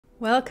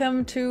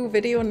Welcome to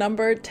video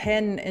number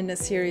 10 in a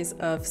series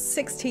of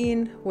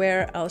 16,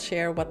 where I'll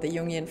share what the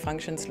Jungian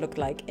functions look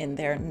like in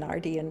their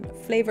Nardian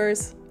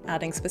flavors,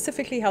 adding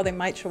specifically how they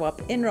might show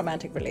up in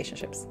romantic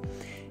relationships.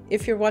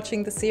 If you're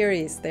watching the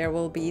series, there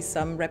will be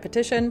some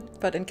repetition,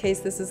 but in case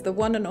this is the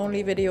one and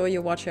only video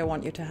you watch, I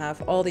want you to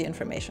have all the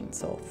information,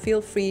 so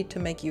feel free to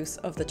make use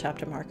of the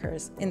chapter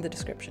markers in the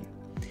description.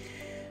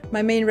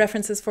 My main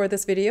references for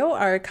this video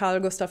are Carl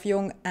Gustav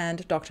Jung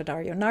and Dr.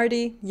 Dario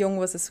Nardi. Jung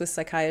was a Swiss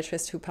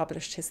psychiatrist who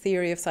published his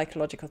theory of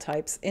psychological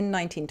types in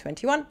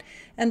 1921,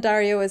 and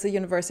Dario is a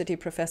university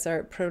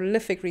professor,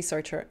 prolific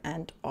researcher,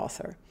 and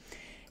author.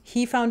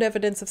 He found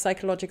evidence of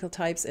psychological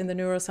types in the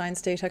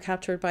neuroscience data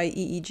captured by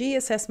EEG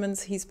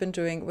assessments he's been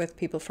doing with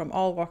people from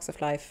all walks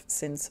of life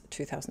since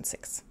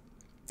 2006.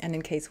 And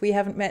in case we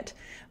haven't met,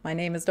 my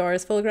name is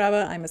Doris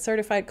Fulgrava. I'm a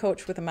certified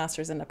coach with a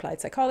master's in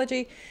applied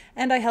psychology,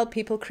 and I help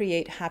people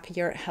create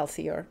happier,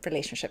 healthier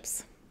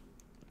relationships.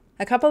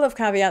 A couple of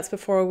caveats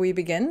before we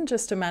begin,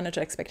 just to manage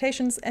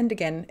expectations, and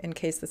again, in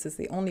case this is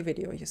the only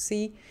video you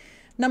see.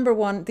 Number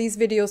one, these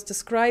videos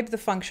describe the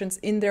functions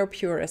in their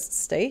purest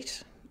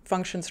state.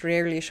 Functions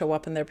rarely show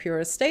up in their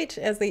purest state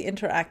as they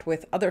interact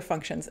with other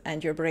functions,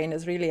 and your brain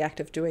is really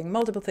active doing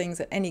multiple things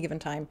at any given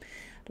time,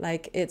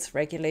 like it's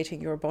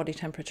regulating your body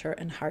temperature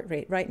and heart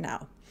rate right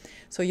now.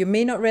 So you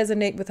may not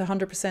resonate with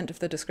 100% of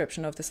the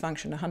description of this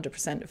function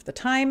 100% of the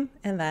time,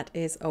 and that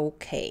is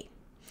okay.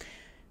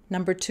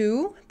 Number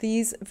two,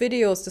 these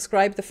videos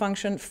describe the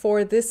function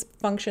for this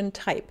function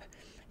type.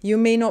 You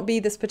may not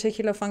be this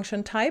particular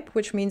function type,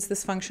 which means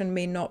this function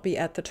may not be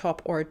at the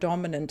top or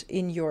dominant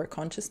in your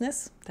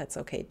consciousness. That's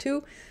okay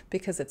too,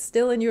 because it's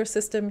still in your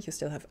system, you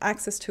still have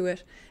access to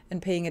it,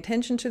 and paying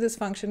attention to this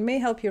function may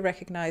help you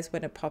recognize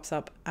when it pops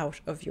up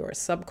out of your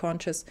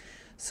subconscious,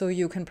 so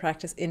you can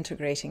practice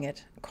integrating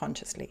it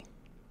consciously.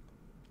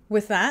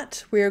 With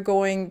that, we're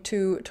going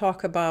to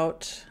talk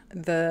about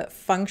the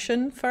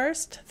function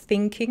first,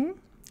 thinking,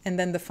 and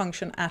then the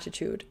function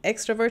attitude,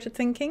 extraverted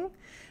thinking,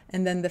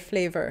 and then the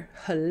flavor,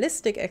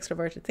 holistic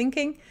extroverted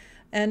thinking,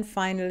 and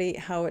finally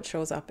how it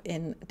shows up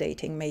in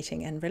dating,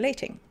 mating, and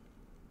relating.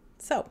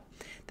 So,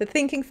 the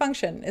thinking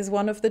function is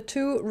one of the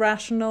two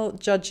rational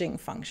judging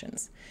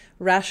functions.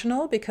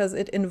 Rational because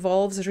it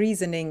involves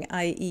reasoning,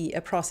 i.e.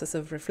 a process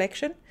of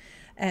reflection,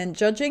 and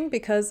judging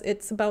because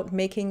it's about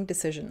making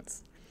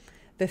decisions.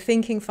 The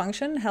thinking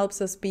function helps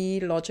us be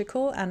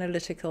logical,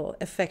 analytical,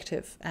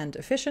 effective, and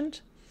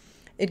efficient.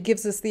 It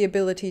gives us the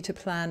ability to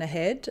plan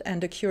ahead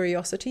and a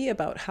curiosity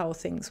about how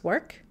things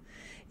work.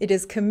 It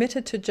is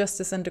committed to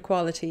justice and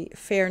equality,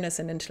 fairness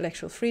and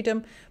intellectual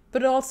freedom,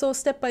 but also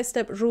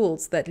step-by-step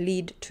rules that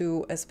lead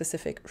to a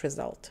specific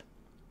result.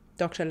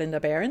 Dr.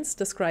 Linda Behrens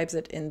describes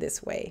it in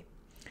this way.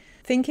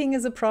 Thinking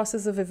is a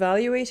process of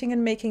evaluating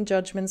and making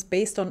judgments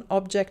based on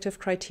objective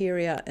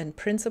criteria and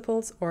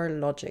principles or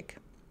logic.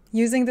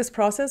 Using this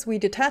process, we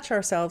detach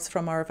ourselves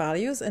from our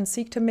values and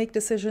seek to make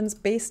decisions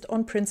based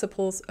on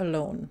principles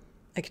alone.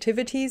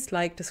 Activities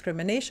like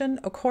discrimination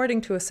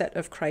according to a set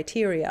of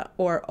criteria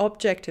or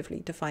objectively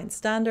defined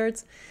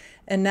standards,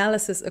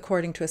 analysis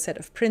according to a set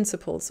of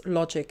principles,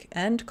 logic,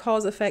 and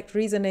cause-effect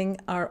reasoning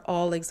are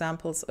all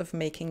examples of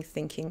making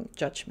thinking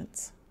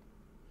judgments.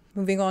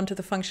 Moving on to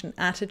the function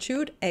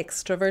attitude,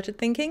 extraverted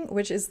thinking,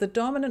 which is the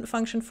dominant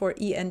function for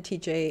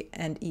ENTJ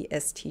and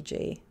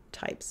ESTJ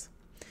types.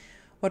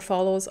 What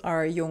follows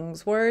are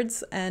Jung's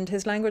words, and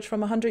his language from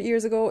 100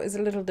 years ago is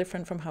a little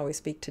different from how we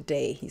speak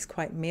today. He's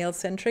quite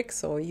male-centric,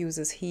 so he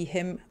uses he,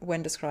 him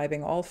when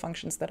describing all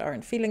functions that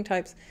aren't feeling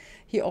types.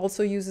 He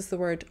also uses the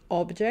word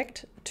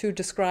object to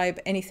describe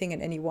anything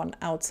and anyone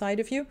outside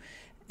of you,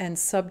 and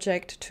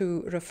subject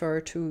to refer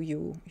to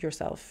you,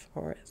 yourself,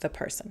 or the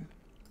person.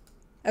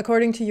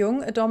 According to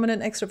Jung, a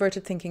dominant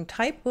extroverted thinking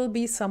type will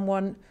be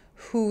someone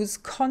whose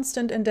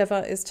constant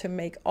endeavor is to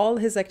make all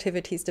his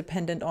activities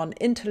dependent on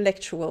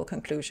intellectual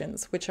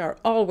conclusions, which are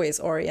always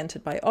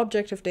oriented by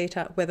objective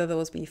data, whether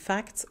those be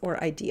facts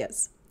or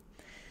ideas.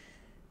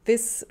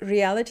 This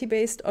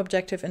reality-based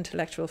objective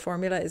intellectual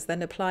formula is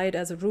then applied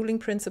as a ruling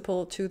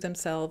principle to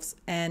themselves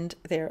and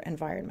their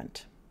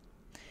environment.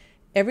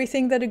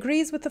 Everything that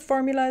agrees with the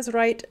formula is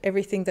right,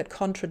 everything that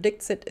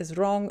contradicts it is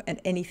wrong,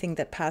 and anything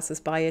that passes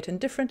by it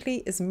indifferently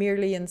is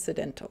merely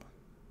incidental.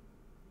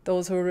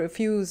 Those who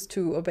refuse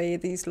to obey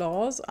these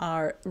laws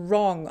are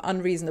wrong,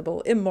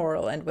 unreasonable,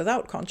 immoral, and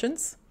without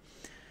conscience.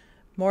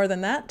 More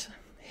than that,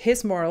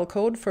 his moral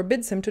code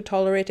forbids him to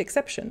tolerate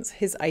exceptions.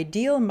 His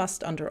ideal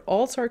must under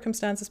all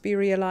circumstances be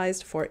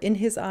realized, for in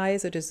his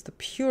eyes it is the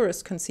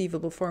purest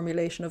conceivable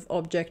formulation of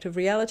objective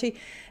reality,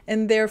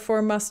 and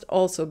therefore must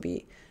also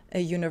be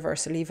a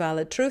universally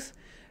valid truth,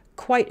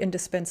 quite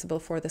indispensable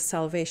for the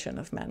salvation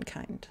of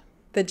mankind.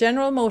 The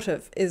general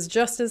motive is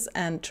justice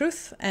and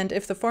truth, and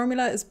if the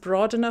formula is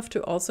broad enough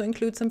to also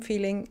include some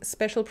feeling,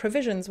 special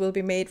provisions will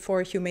be made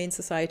for humane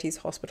societies,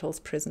 hospitals,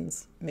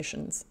 prisons,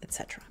 missions,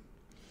 etc.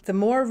 The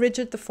more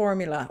rigid the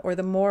formula, or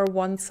the more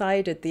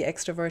one-sided the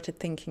extroverted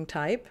thinking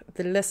type,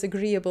 the less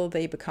agreeable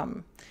they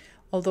become.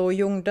 Although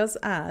Jung does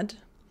add,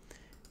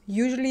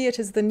 Usually it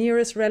is the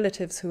nearest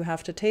relatives who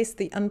have to taste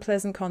the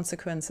unpleasant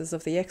consequences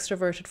of the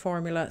extroverted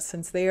formula,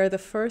 since they are the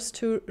first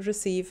to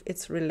receive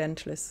its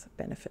relentless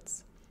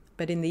benefits.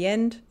 But in the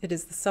end, it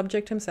is the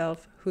subject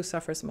himself who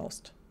suffers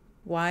most.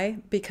 Why?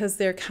 Because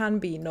there can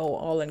be no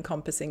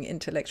all-encompassing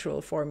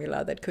intellectual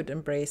formula that could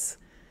embrace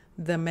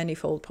the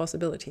manifold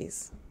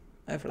possibilities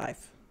of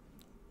life.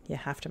 You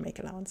have to make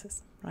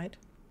allowances, right?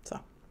 So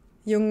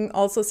Jung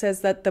also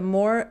says that the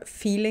more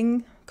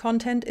feeling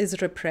content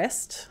is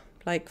repressed,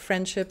 like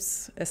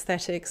friendships,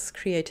 aesthetics,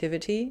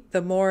 creativity,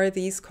 the more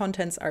these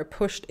contents are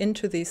pushed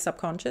into the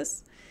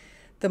subconscious,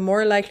 the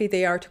more likely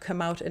they are to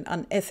come out in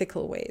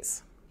unethical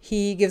ways.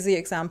 He gives the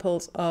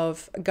examples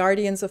of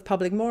guardians of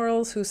public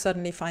morals who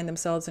suddenly find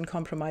themselves in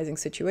compromising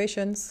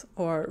situations,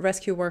 or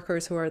rescue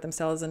workers who are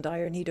themselves in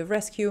dire need of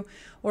rescue,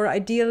 or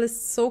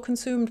idealists so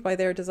consumed by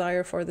their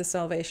desire for the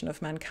salvation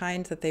of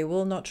mankind that they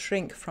will not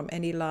shrink from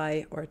any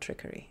lie or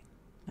trickery.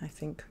 I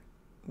think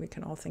we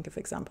can all think of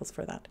examples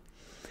for that.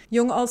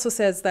 Jung also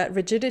says that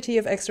rigidity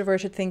of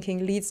extroverted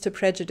thinking leads to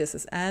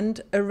prejudices and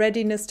a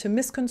readiness to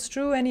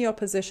misconstrue any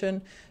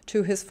opposition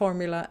to his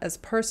formula as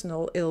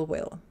personal ill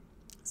will.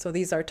 So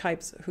these are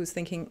types whose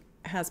thinking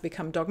has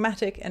become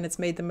dogmatic and it's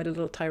made them a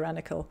little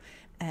tyrannical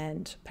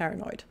and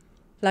paranoid.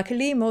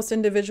 Luckily, most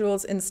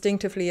individuals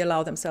instinctively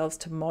allow themselves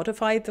to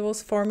modify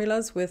those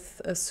formulas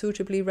with a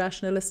suitably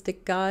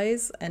rationalistic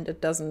guise, and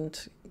it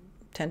doesn't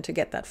tend to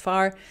get that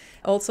far.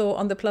 Also,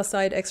 on the plus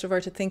side,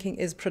 extroverted thinking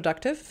is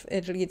productive.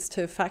 It leads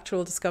to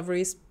factual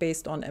discoveries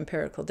based on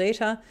empirical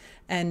data,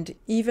 and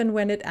even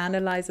when it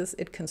analyzes,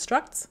 it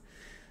constructs.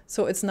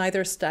 So it's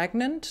neither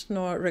stagnant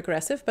nor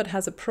regressive, but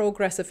has a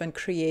progressive and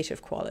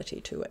creative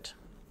quality to it.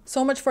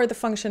 So much for the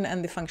function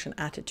and the function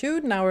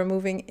attitude. Now we're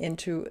moving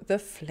into the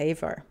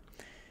flavor.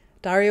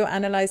 Dario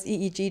analyzed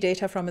EEG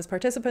data from his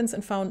participants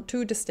and found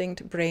two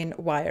distinct brain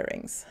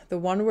wirings. The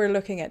one we're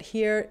looking at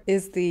here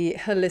is the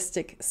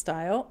holistic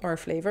style or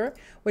flavor,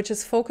 which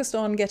is focused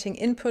on getting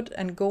input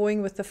and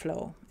going with the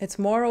flow. It's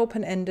more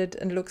open-ended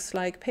and looks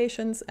like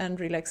patience and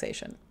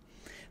relaxation.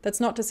 That's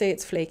not to say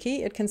it's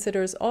flaky. It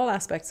considers all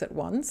aspects at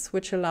once,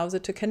 which allows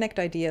it to connect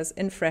ideas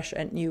in fresh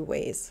and new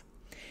ways.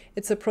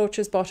 Its approach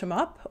is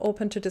bottom-up,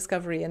 open to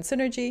discovery and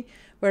synergy,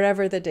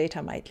 wherever the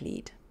data might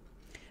lead.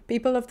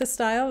 People of this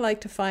style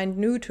like to find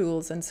new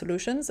tools and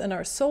solutions and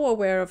are so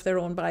aware of their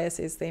own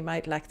biases they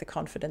might lack the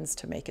confidence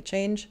to make a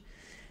change.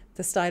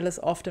 The style is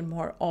often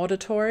more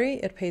auditory.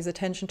 It pays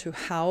attention to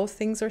how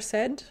things are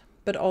said,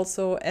 but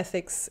also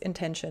ethics,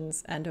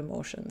 intentions, and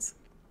emotions.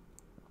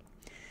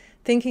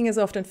 Thinking is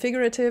often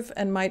figurative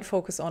and might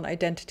focus on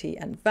identity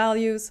and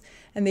values,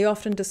 and they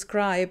often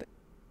describe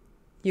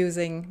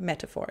using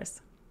metaphors.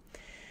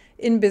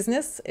 In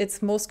business,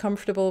 it's most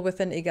comfortable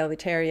with an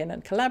egalitarian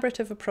and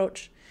collaborative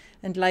approach,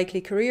 and likely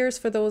careers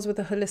for those with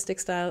a holistic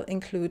style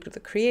include the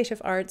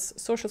creative arts,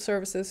 social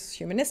services,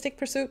 humanistic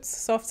pursuits,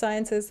 soft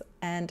sciences,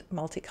 and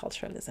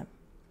multiculturalism.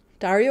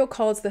 Dario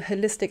calls the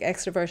holistic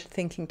extroverted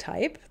thinking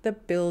type the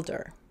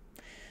builder.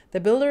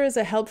 The builder is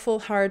a helpful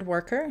hard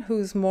worker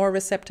who's more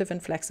receptive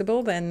and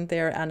flexible than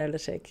their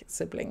analytic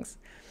siblings.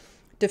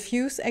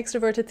 Diffuse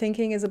extroverted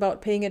thinking is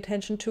about paying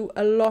attention to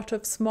a lot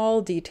of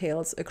small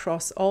details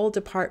across all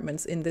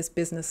departments in this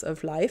business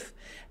of life,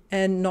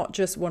 and not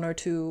just one or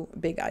two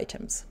big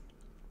items.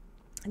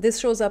 This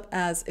shows up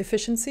as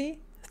efficiency,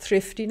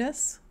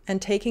 thriftiness,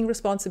 and taking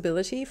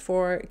responsibility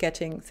for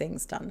getting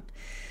things done.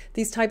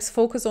 These types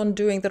focus on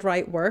doing the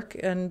right work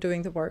and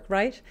doing the work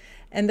right,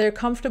 and they're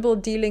comfortable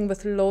dealing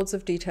with loads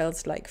of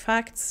details like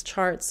facts,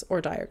 charts,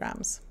 or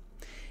diagrams.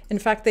 In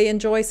fact, they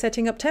enjoy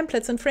setting up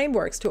templates and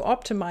frameworks to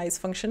optimize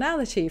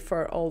functionality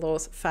for all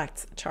those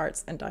facts,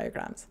 charts, and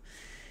diagrams.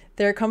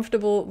 They're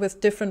comfortable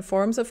with different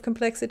forms of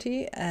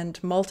complexity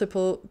and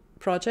multiple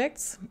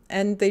projects,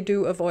 and they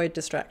do avoid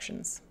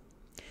distractions.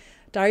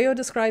 Dario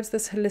describes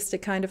this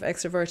holistic kind of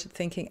extroverted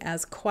thinking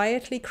as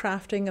quietly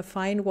crafting a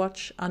fine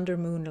watch under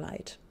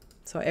moonlight.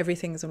 So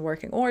everything's in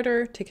working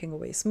order, ticking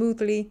away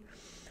smoothly.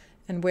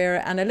 And where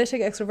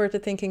analytic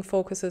extroverted thinking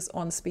focuses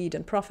on speed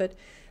and profit,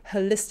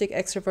 holistic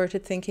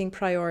extroverted thinking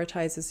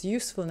prioritizes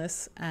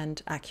usefulness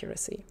and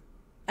accuracy.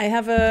 I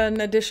have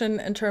an addition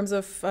in terms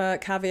of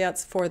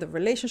caveats for the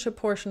relationship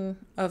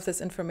portion of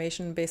this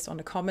information based on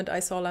a comment I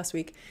saw last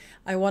week.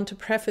 I want to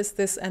preface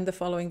this and the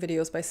following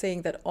videos by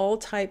saying that all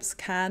types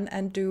can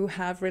and do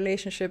have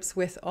relationships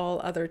with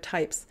all other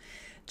types.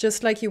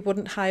 Just like you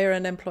wouldn't hire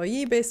an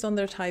employee based on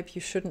their type,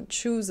 you shouldn't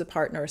choose a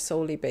partner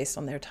solely based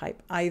on their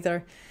type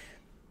either,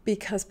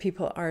 because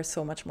people are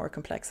so much more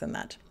complex than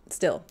that.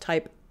 Still,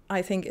 type,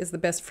 I think, is the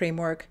best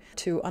framework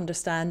to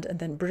understand and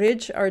then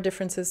bridge our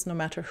differences no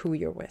matter who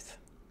you're with.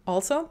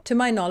 Also, to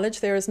my knowledge,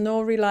 there is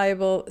no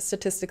reliable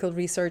statistical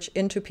research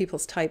into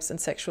people's types and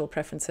sexual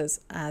preferences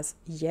as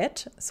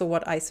yet, so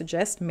what I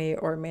suggest may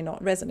or may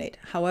not resonate.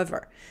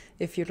 However,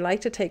 if you'd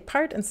like to take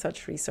part in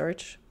such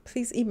research,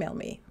 please email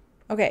me.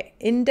 Okay,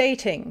 in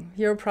dating,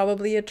 you're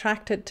probably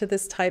attracted to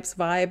this type's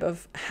vibe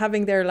of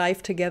having their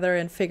life together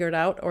and figured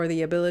out, or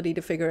the ability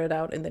to figure it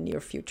out in the near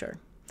future.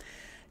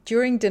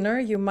 During dinner,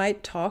 you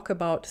might talk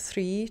about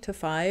 3 to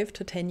 5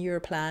 to 10-year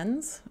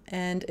plans.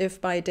 And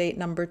if by date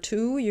number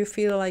 2 you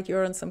feel like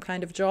you're on some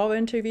kind of job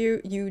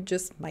interview, you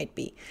just might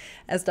be.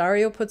 As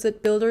Dario puts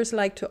it, builders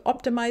like to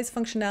optimize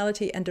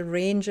functionality and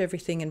arrange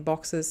everything in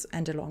boxes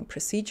and along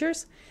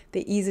procedures.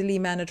 They easily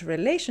manage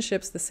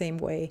relationships the same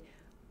way,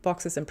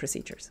 boxes and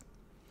procedures.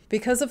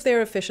 Because of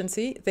their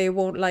efficiency, they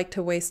won't like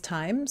to waste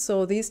time.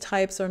 So these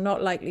types are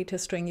not likely to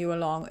string you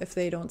along if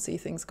they don't see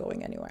things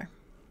going anywhere.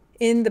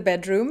 In the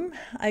bedroom,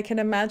 I can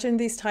imagine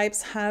these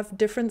types have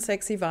different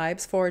sexy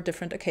vibes for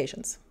different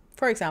occasions.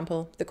 For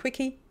example, the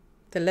quickie,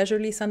 the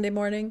leisurely Sunday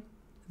morning,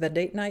 the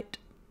date night,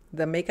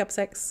 the makeup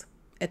sex,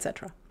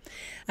 etc.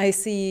 I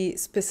see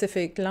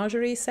specific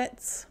lingerie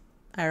sets,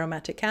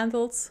 aromatic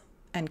candles,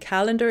 and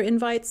calendar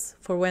invites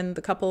for when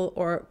the couple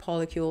or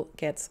polycule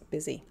gets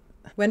busy.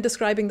 When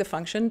describing the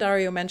function,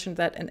 Dario mentioned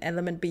that an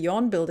element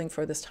beyond building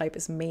for this type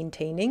is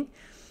maintaining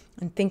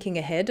and thinking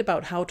ahead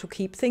about how to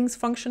keep things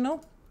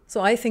functional. So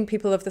I think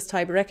people of this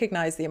type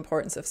recognize the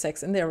importance of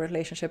sex in their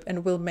relationship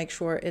and will make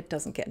sure it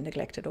doesn't get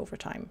neglected over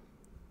time.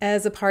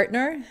 As a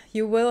partner,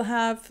 you will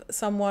have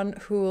someone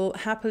who will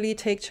happily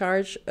take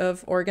charge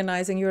of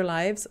organizing your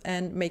lives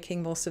and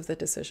making most of the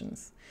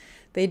decisions.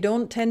 They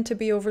don't tend to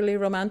be overly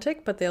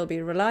romantic, but they'll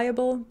be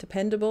reliable,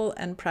 dependable,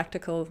 and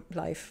practical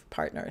life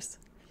partners.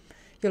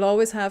 You'll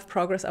always have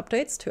progress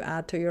updates to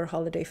add to your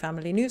holiday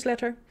family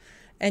newsletter,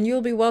 and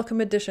you'll be welcome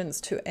additions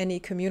to any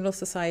communal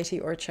society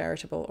or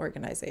charitable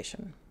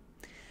organization.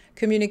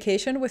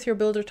 Communication with your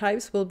builder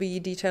types will be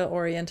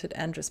detail-oriented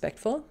and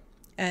respectful,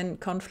 and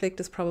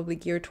conflict is probably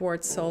geared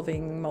towards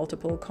solving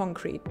multiple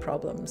concrete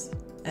problems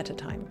at a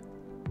time.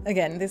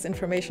 Again, this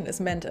information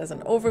is meant as an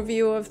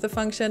overview of the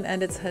function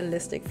and its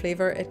holistic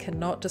flavor. It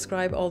cannot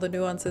describe all the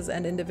nuances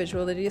and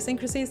individual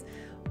idiosyncrasies,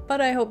 but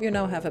I hope you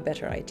now have a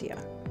better idea.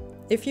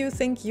 If you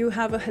think you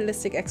have a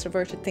holistic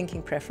extroverted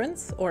thinking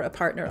preference or a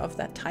partner of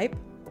that type,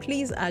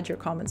 please add your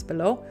comments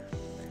below.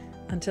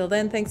 Until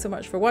then, thanks so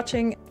much for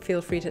watching.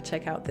 Feel free to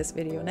check out this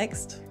video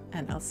next,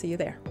 and I'll see you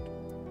there.